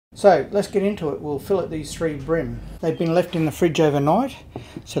So let's get into it. We'll fillet these 3 bream. They've been left in the fridge overnight,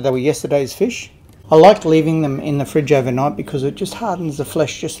 so they were yesterday's fish. I like leaving them in the fridge overnight because it just hardens the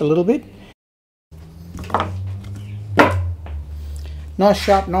flesh just a little bit. Nice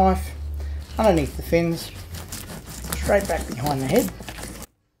sharp knife underneath the fins, straight back behind the head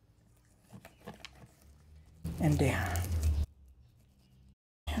and down.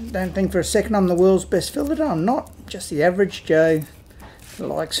 Don't think for a second I'm the world's best filleter. I'm not. Just the average Joe that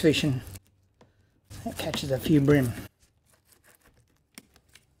likes fishing, that catches a few bream.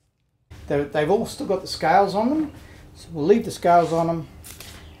 They've all still got the scales on them, so we'll leave the scales on them.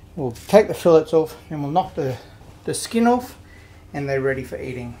 We'll take the fillets off and we'll knock the skin off, and they're ready for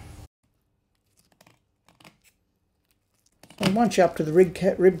eating. And once you're up to the rib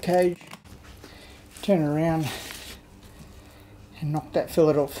cage, turn around and knock that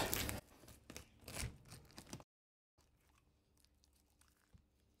fillet off.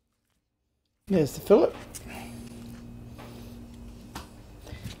 There's the fillet.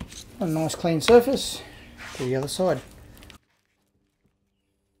 A nice clean surface. To the other side.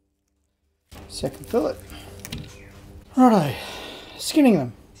 Second fillet. Righto, skinning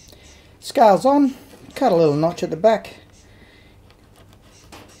them. Scales on, cut a little notch at the back.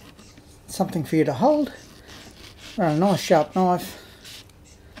 Something for you to hold. Run a nice sharp knife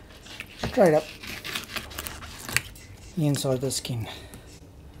straight up the inside of the skin.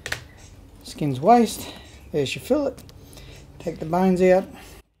 Skin's waste. There's your fillet. Take the bones out.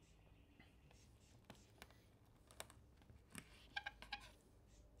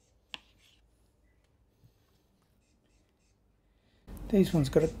 These ones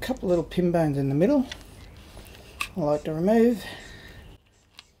got a couple little pin bones in the middle I like to remove.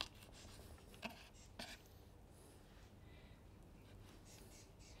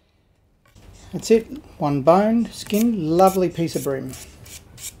 That's it, one boned, skin, lovely piece of bream.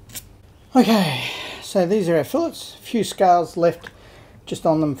 Okay, so these are our fillets. A few scales left just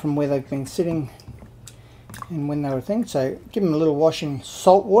on them from where they've been sitting and when they were things. So give them a little wash in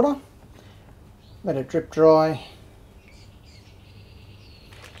salt water, let it drip dry,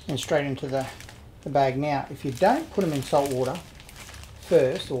 and straight into the bag. Now, if you don't put them in salt water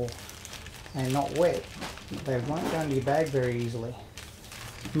first, or they're not wet, they won't go into your bag very easily.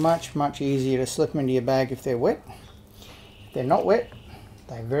 Much easier to slip them into your bag if they're wet. If they're not wet,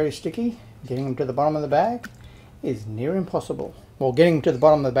 they're very sticky. Getting them to the bottom of the bag is near impossible. Well, getting them to the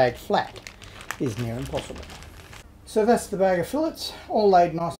bottom of the bag flat is near impossible. So that's the bag of fillets, all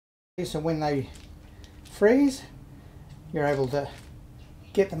laid nice, so when they freeze, you're able to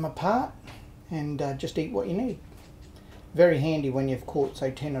get them apart and just eat what you need. Very handy when you've caught,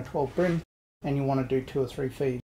 say, 10 or 12 bream and you want to do 2 or 3 feeds.